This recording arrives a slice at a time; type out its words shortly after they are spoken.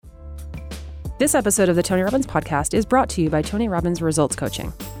This episode of the Tony Robbins podcast is brought to you by Tony Robbins Results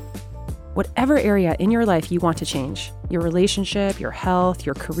Coaching. Whatever area in your life you want to change, your relationship, your health,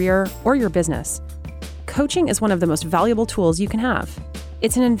 your career, or your business, coaching is one of the most valuable tools you can have.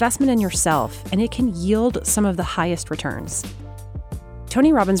 It's an investment in yourself, and it can yield some of the highest returns.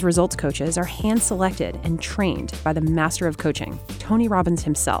 Tony Robbins Results Coaches are hand-selected and trained by the master of coaching, Tony Robbins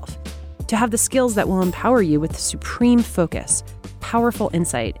himself, to have the skills that will empower you with supreme focus, powerful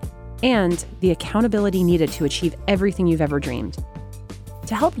insight, and the accountability needed to achieve everything you've ever dreamed.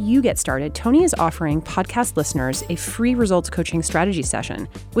 To help you get started, Tony is offering podcast listeners a free results coaching strategy session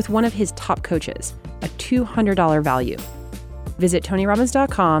with one of his top coaches, a $200 value. Visit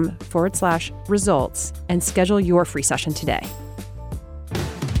tonyrobbins.com/results and schedule your free session today.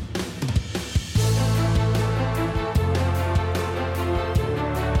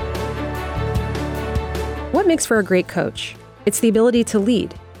 What makes for a great coach? It's the ability to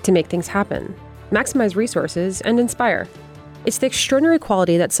lead, to make things happen, maximize resources, and inspire. It's the extraordinary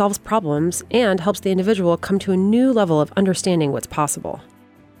quality that solves problems and helps the individual come to a new level of understanding what's possible.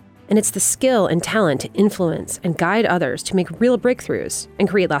 And it's the skill and talent to influence and guide others to make real breakthroughs and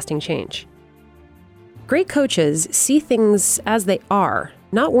create lasting change. Great coaches see things as they are,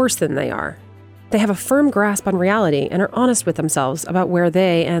 not worse than they are. They have a firm grasp on reality and are honest with themselves about where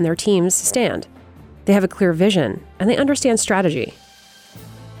they and their teams stand. They have a clear vision, and they understand strategy.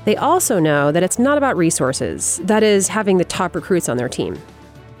 They also know that it's not about resources, that is, having the top recruits on their team.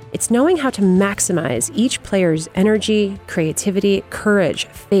 It's knowing how to maximize each player's energy, creativity, courage,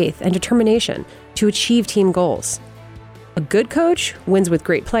 faith, and determination to achieve team goals. A good coach wins with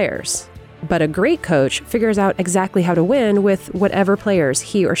great players, but a great coach figures out exactly how to win with whatever players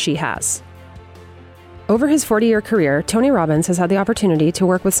he or she has. Over his 40-year career, Tony Robbins has had the opportunity to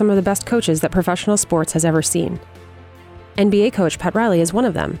work with some of the best coaches that professional sports has ever seen. NBA coach Pat Riley is one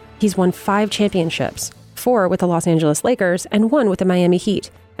of them. He's won 5 championships, 4 with the Los Angeles Lakers and 1 with the Miami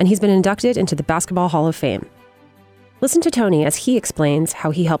Heat, and he's been inducted into the Basketball Hall of Fame. Listen to Tony as he explains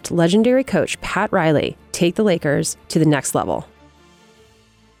how he helped legendary coach Pat Riley take the Lakers to the next level.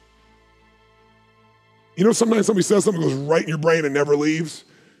 You know, sometimes somebody says something that goes right in your brain and never leaves.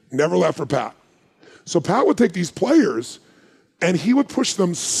 Never left for Pat. So Pat would take these players and he would push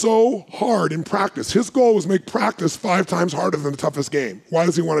them so hard in practice. His goal was make practice 5 times harder than the toughest game. Why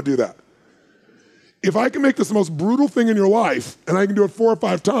does he want to do that? If I can make this the most brutal thing in your life, and I can do it 4 or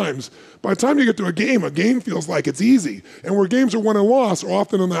 5 times, by the time you get to a game feels like it's easy. And where games are won and lost are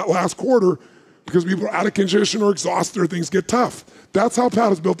often in that last quarter because people are out of condition or exhausted or things get tough. That's how Pat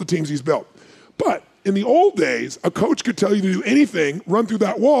has built the teams he's built. But in the old days, a coach could tell you to do anything, run through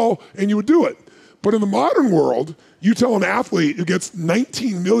that wall, and you would do it. But in the modern world, you tell an athlete who gets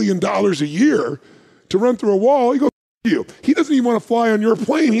 $19 million a year to run through a wall, he goes, F you. He doesn't even want to fly on your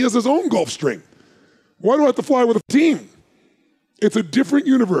plane. He has his own Gulfstream. Why do I have to fly with a team? It's a different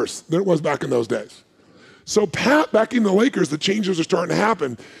universe than it was back in those days. So Pat, back in the Lakers, the changes are starting to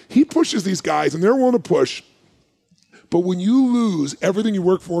happen. He pushes these guys, and they're willing to push. But when you lose everything you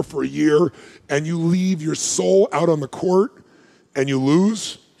work for a year, and you leave your soul out on the court, and you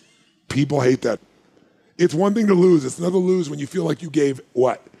lose, people hate that. It's one thing to lose. It's another to lose when you feel like you gave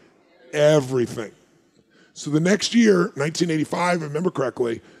what? Everything. So the next year, 1985, if I remember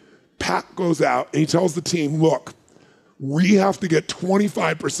correctly, Pat goes out and he tells the team, look, we have to get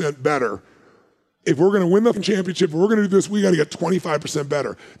 25% better. If we're going to win the championship, if we're going to do this, we got to get 25%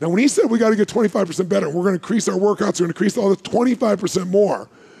 better. Now, when he said we got to get 25% better, we're going to increase our workouts, we're going to increase all this 25% more,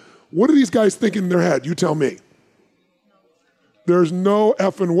 what do these guys think in their head? You tell me. There's no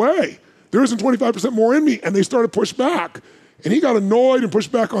effing way. There isn't 25% more in me. And they started to push back. And he got annoyed and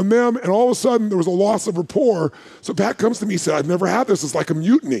pushed back on them. And all of a sudden, there was a loss of rapport. So Pat comes to me and said, I've never had this. It's like a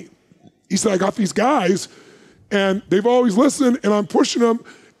mutiny. He said, I got these guys, and they've always listened, and I'm pushing them,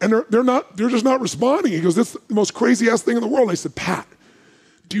 and they're just not responding. He goes, this is the most crazy-ass thing in the world. And I said, Pat,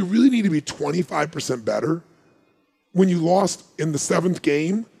 do you really need to be 25% better when you lost in the 7th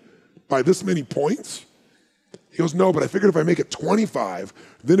game by this many points? He goes, no, but I figured if I make it 25,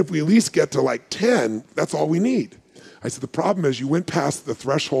 then if we at least get to like 10, that's all we need. I said, the problem is you went past the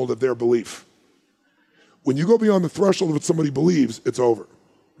threshold of their belief. When you go beyond the threshold of what somebody believes, it's over.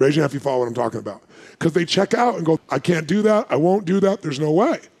 Raise your hand if you follow what I'm talking about. Because they check out and go, I can't do that, I won't do that, there's no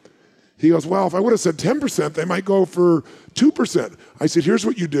way. He goes, well, if I would have said 10%, they might go for 2%. I said, here's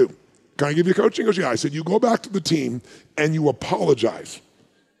what you do. Can I give you coaching? He goes, yeah. I said, you go back to the team and you apologize.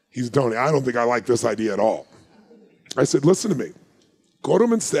 He said, Tony, I don't think I like this idea at all. I said, listen to me. Go to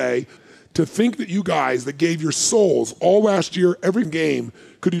them and say, to think that you guys that gave your souls all last year, every game,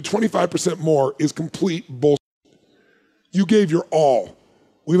 could do 25% more is complete bullshit. You gave your all.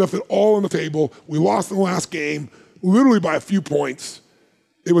 We left it all on the table. We lost in the last game, literally by a few points.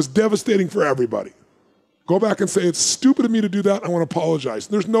 It was devastating for everybody. Go back and say, it's stupid of me to do that. I want to apologize.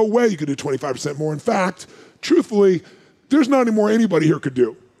 There's no way you could do 25% more. In fact, truthfully, there's not any more anybody here could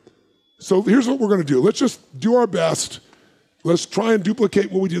do. So here's what we're going to do. Let's just do our best. Let's try and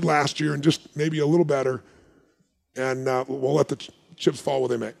duplicate what we did last year and just maybe a little better. And we'll let the chips fall where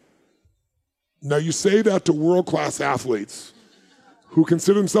they may. Now, you say that to world-class athletes who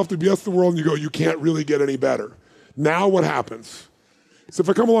consider themselves to be best in the world, and you go, you can't really get any better. Now what happens? So if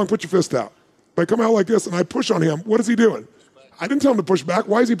I come along, put your fist out. If I come out like this and I push on him, what is he doing? I didn't tell him to push back.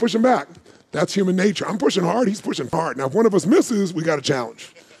 Why is he pushing back? That's human nature. I'm pushing hard, he's pushing hard. Now, if one of us misses, we got a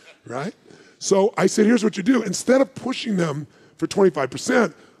challenge, right? So I said, here's what you do. Instead of pushing them for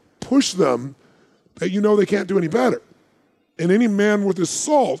 25%, push them that you know they can't do any better. And any man with his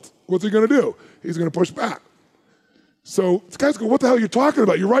salt, what's he going to do? He's going to push back. So the guys go, what the hell are you talking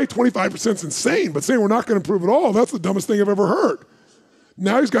about? You're right, 25% is insane, but saying we're not going to improve at all, that's the dumbest thing I've ever heard.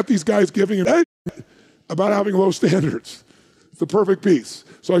 Now he's got these guys giving him about having low standards. It's the perfect piece.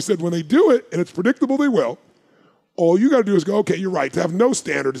 So I said, when they do it, and it's predictable they will, all you got to do is go, okay, you're right. To have no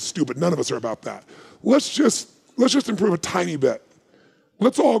standard is stupid. None of us are about that. Let's just improve a tiny bit.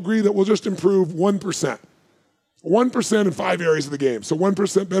 Let's all agree that we'll just improve 1%. 1% in 5 areas of the game. So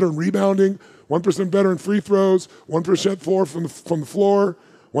 1% better in rebounding, 1% better in free throws, 1% from the floor,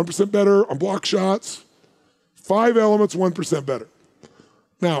 1% better on block shots. 5 elements, 1% better.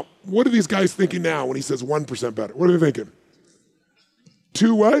 Now, what are these guys thinking now when he says 1% better? What are they thinking?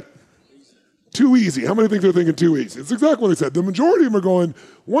 Too what? Too easy. How many think they're thinking too easy? It's exactly what they said. The majority of them are going,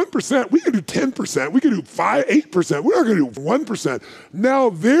 1%, we can do 10%, we can do 8%, we're not going to do 1%. Now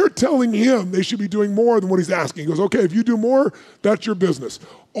they're telling him they should be doing more than what he's asking. He goes, okay, if you do more, that's your business.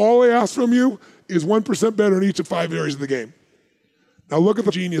 All I ask from you is 1% better in each of 5 areas of the game. Now look at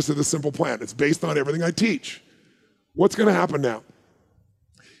the genius of this simple plan. It's based on everything I teach. What's going to happen now?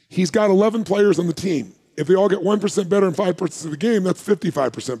 He's got 11 players on the team. If they all get 1% better in 5% of the game, that's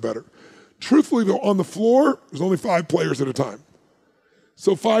 55% better. Truthfully, though, on the floor, there's only 5 players at a time.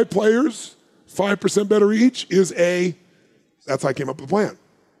 So 5 players, 5% better each that's how I came up with the plan.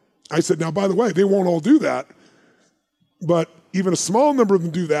 I said, now, by the way, they won't all do that, but even a small number of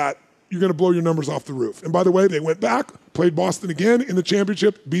them do that, you're going to blow your numbers off the roof. And by the way, they went back, played Boston again in the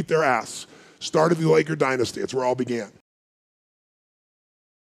championship, beat their ass. Started the Laker dynasty. That's where it all began.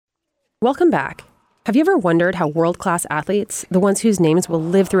 Welcome back. Have you ever wondered how world-class athletes, the ones whose names will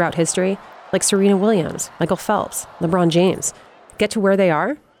live throughout history, like Serena Williams, Michael Phelps, LeBron James, get to where they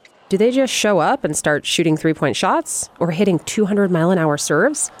are? Do they just show up and start shooting 3-point shots or hitting 200-mile-an-hour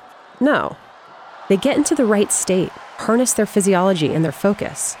serves? No. They get into the right state, harness their physiology and their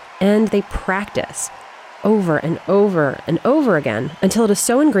focus, and they practice over and over and over again until it is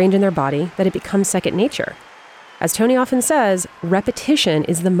so ingrained in their body that it becomes second nature. As Tony often says, repetition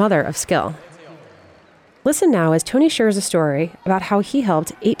is the mother of skill. Listen now as Tony shares a story about how he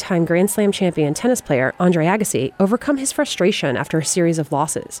helped 8-time Grand Slam champion tennis player Andre Agassi overcome his frustration after a series of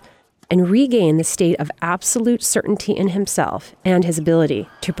losses and regain the state of absolute certainty in himself and his ability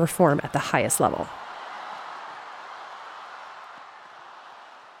to perform at the highest level.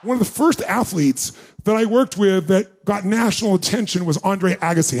 One of the first athletes that I worked with that got national attention was Andre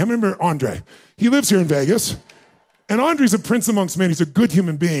Agassi. I remember Andre. He lives here in Vegas. And Andre's a prince amongst men. He's a good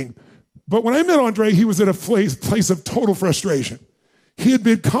human being. But when I met Andre, he was at a place of total frustration. He had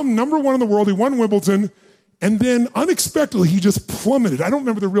become number 1 in the world. He won Wimbledon. And then unexpectedly, he just plummeted. I don't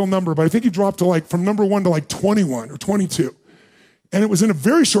remember the real number, but I think he dropped to from number 1 to 21 or 22. And it was in a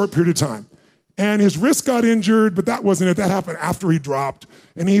very short period of time. And his wrist got injured, but that wasn't it. That happened after he dropped.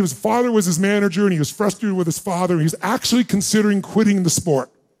 And his father was his manager, and he was frustrated with his father. He was actually considering quitting the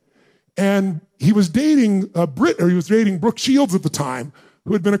sport. And he was dating Brooke Shields at the time,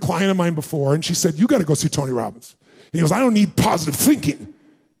 who had been a client of mine before. And she said, you got to go see Tony Robbins. And he goes, I don't need positive thinking.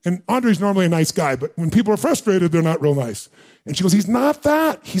 And Andre's normally a nice guy, but when people are frustrated, they're not real nice. And she goes, he's not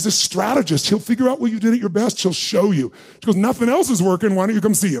that. He's a strategist. He'll figure out what you did at your best. He'll show you. She goes, nothing else is working. Why don't you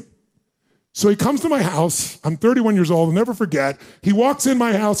come see him? So he comes to my house. I'm 31 years old. I'll never forget. He walks in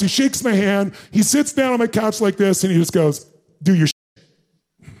my house. He shakes my hand. He sits down on my couch like this, and he just goes, do your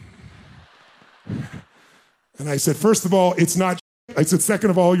And I said, first of all, it's not I said, second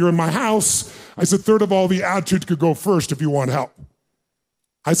of all, you're in my house. I said, third of all, the attitude could go first if you want help.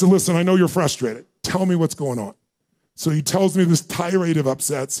 I said, listen, I know you're frustrated. Tell me what's going on. So he tells me this tirade of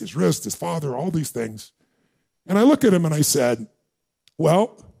upsets, his wrist, his father, all these things. And I look at him and I said,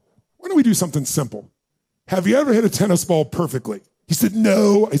 well, why don't we do something simple? Have you ever hit a tennis ball perfectly? He said,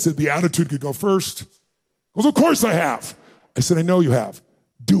 no. I said, the attitude could go first. He goes, of course I have. I said, I know you have.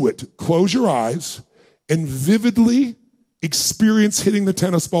 Do it. Close your eyes and vividly experience hitting the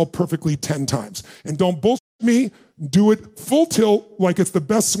tennis ball perfectly 10 times. And don't bullshit me. Do it full tilt like it's the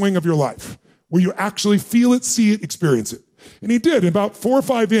best swing of your life, where you actually feel it, see it, experience it. And he did. About 4 or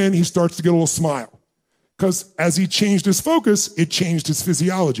 5 in, he starts to get a little smile. Because as he changed his focus, it changed his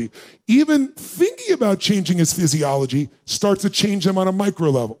physiology. Even thinking about changing his physiology starts to change him on a micro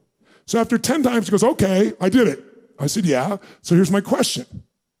level. So after 10 times, he goes, okay, I did it. I said, yeah. So here's my question.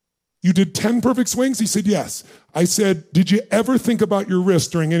 You did 10 perfect swings? He said, yes. I said, did you ever think about your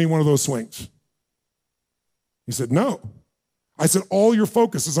wrist during any one of those swings? He said, no. I said, all your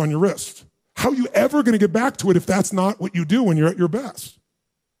focus is on your wrist. How are you ever going to get back to it if that's not what you do when you're at your best?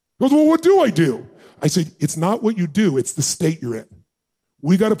 He goes, well, what do I do? I said, it's not what you do, it's the state you're in.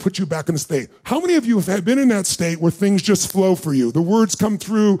 We got to put you back in the state. How many of you have been in that state where things just flow for you? The words come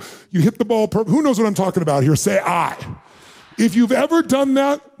through, you hit the ball, who knows what I'm talking about here? Say I. If you've ever done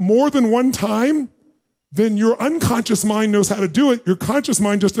that more than one time, then your unconscious mind knows how to do it. Your conscious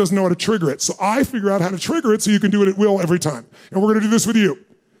mind just doesn't know how to trigger it. So I figure out how to trigger it so you can do it at will every time. And we're going to do this with you.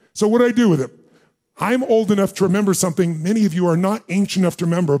 So what do I do with it? I'm old enough to remember something many of you are not ancient enough to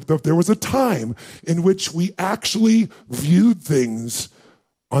remember. But there was a time in which we actually viewed things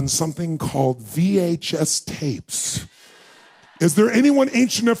on something called VHS tapes. Is there anyone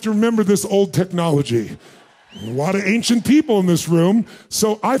ancient enough to remember this old technology? A lot of ancient people in this room.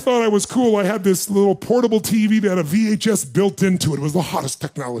 So I thought I was cool. I had this little portable TV that had a VHS built into it. It was the hottest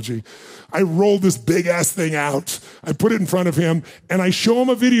technology. I rolled this big ass thing out. I put it in front of him and I show him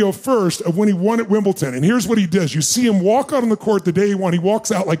a video first of when he won at Wimbledon. And here's what he does. You see him walk out on the court the day he won. He walks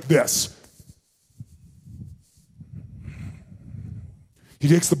out like this. He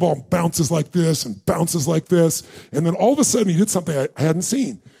takes the ball and bounces like this and bounces like this. And then all of a sudden he did something I hadn't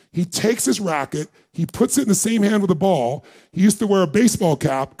seen. He takes his racket, he puts it in the same hand with the ball. He used to wear a baseball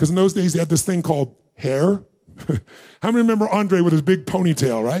cap because in those days he had this thing called hair. How many remember Andre with his big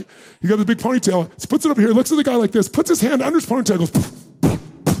ponytail, right? He got this big ponytail, he puts it up here, looks at the guy like this, puts his hand under his ponytail, goes,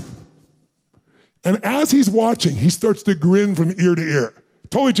 and as he's watching, he starts to grin from ear to ear.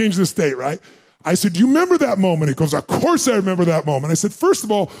 Totally changed the state, right? I said, do you remember that moment? He goes, of course I remember that moment. I said, first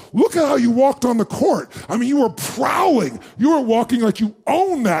of all, look at how you walked on the court. I mean, you were prowling. You were walking like you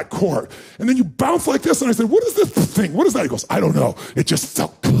own that court. And then you bounce like this. And I said, what is this thing? What is that? He goes, I don't know. It just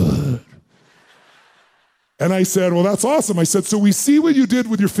felt good. And I said, well, that's awesome. I said, so we see what you did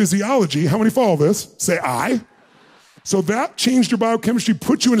with your physiology. How many follow this? Say I. So that changed your biochemistry,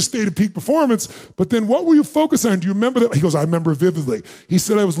 put you in a state of peak performance. But then what were you focused on? Do you remember that? He goes, I remember vividly. He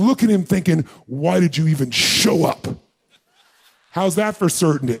said, I was looking at him thinking, why did you even show up? How's that for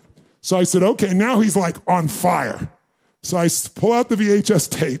certainty? So I said, okay, now he's like on fire. So I pull out the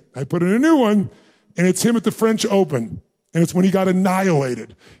VHS tape. I put in a new one, and it's him at the French Open. And it's when he got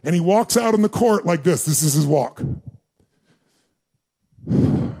annihilated. And he walks out on the court like this. This is his walk.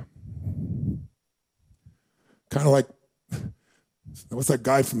 Kind of like, what's that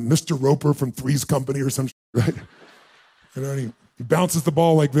guy from Mr. Roper from Three's Company or some shit, right? You know, and he bounces the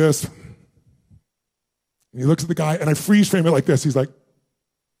ball like this. And he looks at the guy, and I freeze frame it like this. He's like,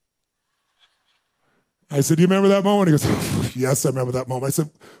 I said, do you remember that moment? He goes, yes, I remember that moment. I said,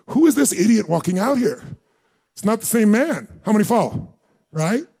 who is this idiot walking out here? It's not the same man. How many follow?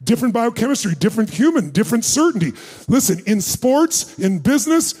 Right? Different biochemistry, different human, different certainty. Listen, in sports, in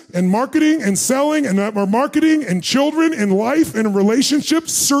business, and marketing, and selling, and marketing, and children, and life, and in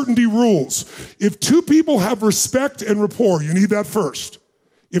relationships, certainty rules. If two people have respect and rapport, you need that first.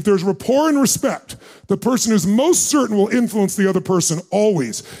 If there's rapport and respect, the person who's most certain will influence the other person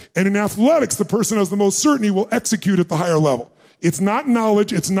always. And in athletics, the person who has the most certainty will execute at the higher level. It's not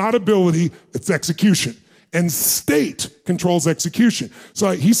knowledge, it's not ability, it's execution. And state controls execution.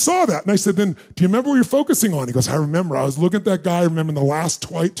 So he saw that, and I said, then, do you remember what you're focusing on? He goes, I remember. I was looking at that guy, remembering the last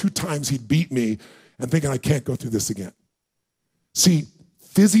 2 times he'd beat me, and thinking, I can't go through this again. See,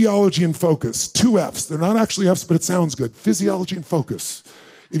 physiology and focus, 2 F's. They're not actually F's, but it sounds good. Physiology and focus.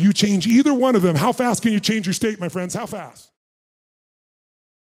 If you change either one of them, how fast can you change your state, my friends? How fast?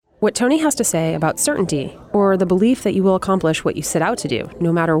 What Tony has to say about certainty, or the belief that you will accomplish what you set out to do,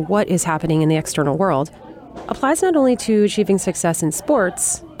 no matter what is happening in the external world, applies not only to achieving success in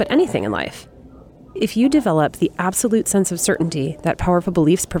sports, but anything in life. If you develop the absolute sense of certainty that powerful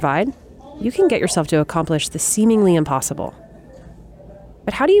beliefs provide, you can get yourself to accomplish the seemingly impossible.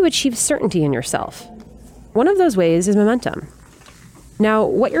 But how do you achieve certainty in yourself? One of those ways is momentum. Now,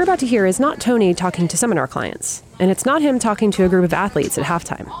 what you're about to hear is not Tony talking to seminar clients, and it's not him talking to a group of athletes at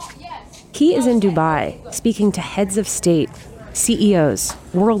halftime. He is in Dubai, speaking to heads of state, CEOs,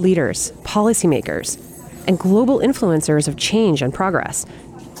 world leaders, policymakers, and global influencers of change and progress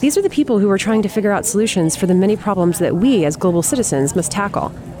These are the people who are trying to figure out solutions for the many problems that we as global citizens must tackle.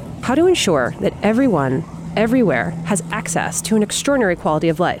 How to ensure that everyone, everywhere, has access to an extraordinary quality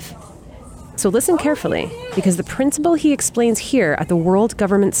of life. So listen carefully, because the principle he explains here at the World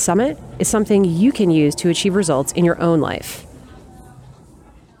Government Summit is something you can use to achieve results in your own life.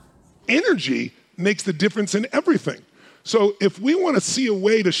 Energy makes the difference in everything. So if we want to see a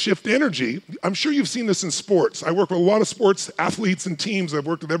way to shift energy, I'm sure you've seen this in sports. I work with a lot of sports athletes and teams. I've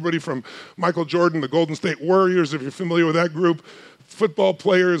worked with everybody from Michael Jordan, the Golden State Warriors, if you're familiar with that group, football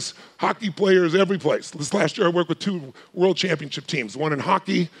players, hockey players, every place. This last year I worked with 2 world championship teams, one in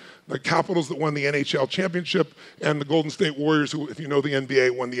hockey, the Capitals that won the NHL championship, and the Golden State Warriors, who, if you know the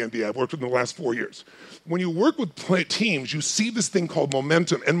NBA, won the NBA. I've worked with them the last 4 years. When you work with teams, you see this thing called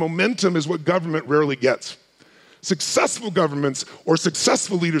momentum, and momentum is what government rarely gets. Successful governments or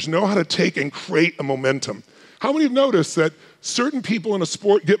successful leaders know how to take and create a momentum. How many have noticed that certain people in a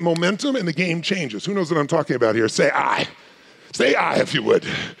sport get momentum and the game changes? Who knows what I'm talking about here? Say aye. Say aye if you would.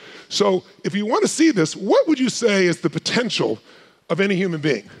 So if you want to see this, what would you say is the potential of any human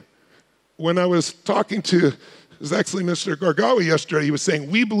being? When I was talking to His Excellency Mr. Gargawi yesterday, he was saying,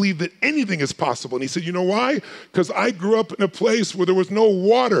 we believe that anything is possible. And he said, you know why? Because I grew up in a place where there was no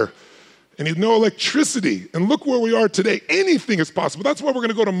water and no electricity. And look where we are today. Anything is possible. That's why we're going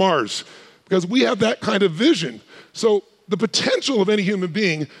to go to Mars, because we have that kind of vision. So the potential of any human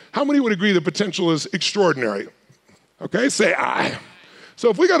being, how many would agree the potential is extraordinary? Okay, say aye.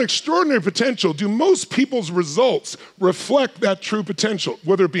 So if we got extraordinary potential, do most people's results reflect that true potential?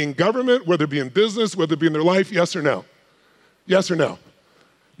 Whether it be in government, whether it be in business, whether it be in their life, yes or no? Yes or no?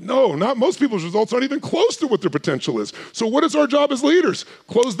 No, not most people's results aren't even close to what their potential is. So what is our job as leaders?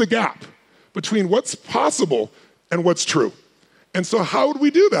 Close the gap between what's possible and what's true. And so how would we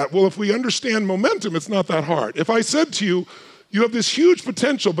do that? Well, if we understand momentum, it's not that hard. If I said to you, you have this huge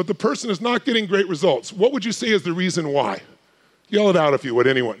potential, but the person is not getting great results, what would you say is the reason why? Yell it out if you would,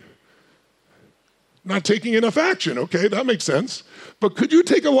 anyone. Not taking enough action, okay, that makes sense. But could you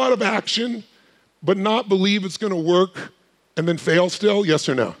take a lot of action, but not believe it's gonna work and then fail still, yes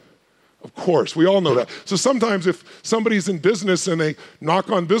or no? Of course, we all know that. So sometimes if somebody's in business and they knock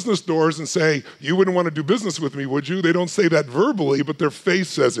on business doors and say, you wouldn't want to do business with me, would you? They don't say that verbally, but their face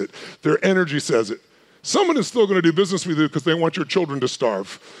says it. Their energy says it. Someone is still going to do business with you because they want your children to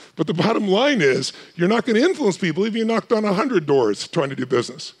starve. But the bottom line is, you're not going to influence people even if you knocked on 100 doors trying to do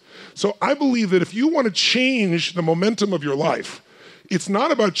business. So I believe that if you want to change the momentum of your life, it's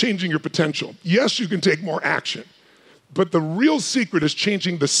not about changing your potential. Yes, you can take more action. But the real secret is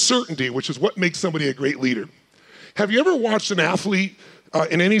changing the certainty, which is what makes somebody a great leader. Have you ever watched an athlete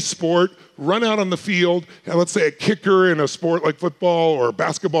in any sport run out on the field, and let's say a kicker in a sport like football or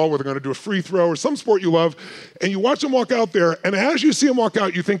basketball where they're going to do a free throw or some sport you love, and you watch them walk out there, and as you see them walk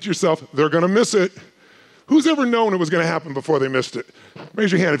out, you think to yourself, they're going to miss it. Who's ever known it was going to happen before they missed it?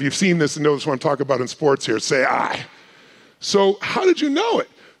 Raise your hand if you've seen this and know this what I'm talking about in sports here. Say aye. So how did you know it?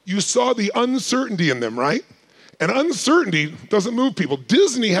 You saw the uncertainty in them, right? And uncertainty doesn't move people.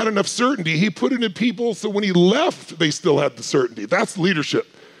 Disney had enough certainty. He put it in people so when he left, they still had the certainty. That's leadership.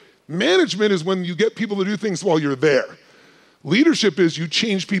 Management is when you get people to do things while you're there. Leadership is you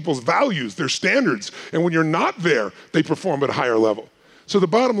change people's values, their standards. And when you're not there, they perform at a higher level. So the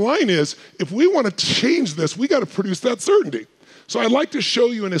bottom line is, if we want to change this, we got to produce that certainty. So I'd like to show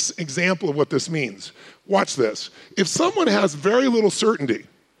you an example of what this means. Watch this. If someone has very little certainty,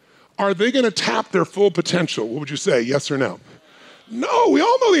 are they going to tap their full potential? What would you say, yes or no? No, we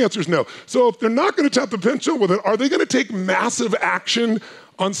all know the answer is no. So if they're not going to tap the potential with it, are they going to take massive action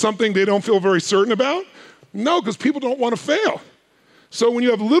on something they don't feel very certain about? No, because people don't want to fail. So when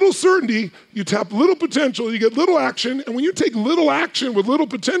you have little certainty, you tap little potential, you get little action, and when you take little action with little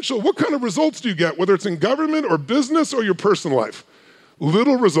potential, what kind of results do you get, whether it's in government or business or your personal life?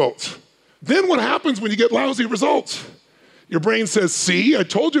 Little results. Then what happens when you get lousy results? Your brain says, see, I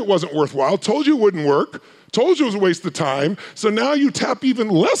told you it wasn't worthwhile, told you it wouldn't work, told you it was a waste of time. So now you tap even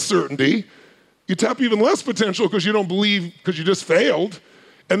less certainty, you tap even less potential because you don't believe, because you just failed.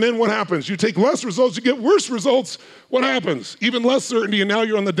 And then what happens? You take less results, you get worse results. What happens? Even less certainty, and now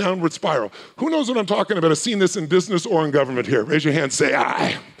you're on the downward spiral. Who knows what I'm talking about? I've seen this in business or in government here. Raise your hand, say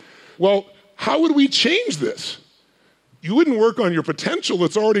aye. Well, how would we change this? You wouldn't work on your potential,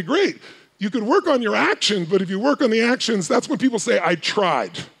 that's already great. You could work on your action, but if you work on the actions, that's when people say, I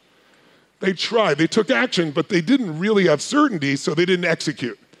tried. They tried, they took action, but they didn't really have certainty, so they didn't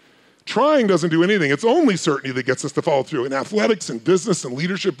execute. Trying doesn't do anything. It's only certainty that gets us to follow through in athletics and business and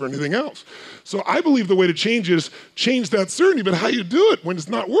leadership or anything else. So I believe the way to change is change that certainty, but how you do it when it's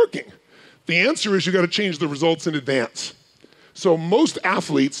not working? The answer is you got to change the results in advance. So most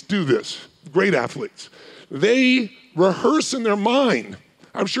athletes do this, great athletes. They rehearse in their mind.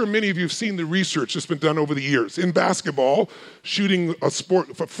 I'm sure many of you have seen the research that's been done over the years. In basketball, shooting a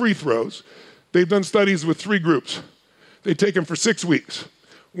sport for free throws, they've done studies with 3 groups. They take them for 6 weeks.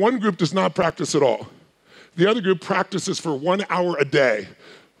 One group does not practice at all. The other group practices for 1 hour a day.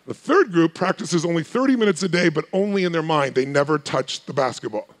 The third group practices only 30 minutes a day, but only in their mind. They never touch the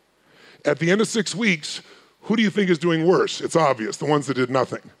basketball. At the end of 6 weeks, who do you think is doing worse? It's obvious, the ones that did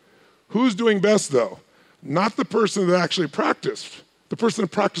nothing. Who's doing best, though? Not the person that actually practiced, the person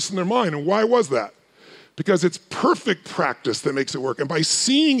that practiced in their mind. And why was that? Because it's perfect practice that makes it work. And by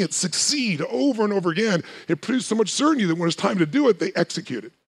seeing it succeed over and over again, it produced so much certainty that when it's time to do it, they execute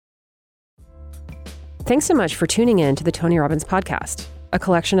it. Thanks so much for tuning in to the Tony Robbins Podcast, a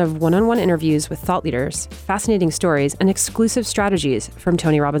collection of one-on-one interviews with thought leaders, fascinating stories, and exclusive strategies from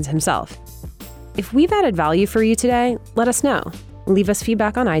Tony Robbins himself. If we've added value for you today, let us know. Leave us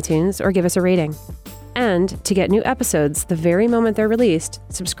feedback on iTunes or give us a rating. And to get new episodes the very moment they're released,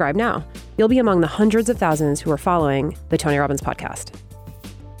 subscribe now. You'll be among the hundreds of thousands who are following the Tony Robbins Podcast.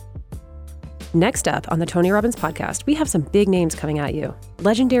 Next up on the Tony Robbins Podcast, we have some big names coming at you.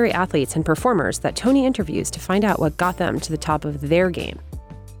 Legendary athletes and performers that Tony interviews to find out what got them to the top of their game.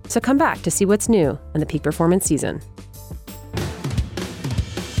 So come back to see what's new in the peak performance season.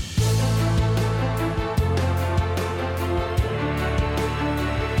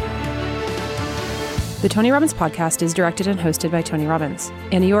 The Tony Robbins Podcast is directed and hosted by Tony Robbins.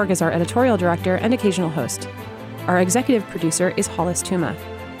 Annie York is our editorial director and occasional host. Our executive producer is Hollis Tuma.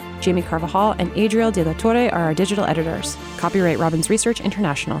 Jamie Carvajal and Adriel De La Torre are our digital editors. Copyright Robbins Research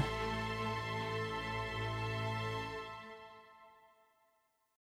International.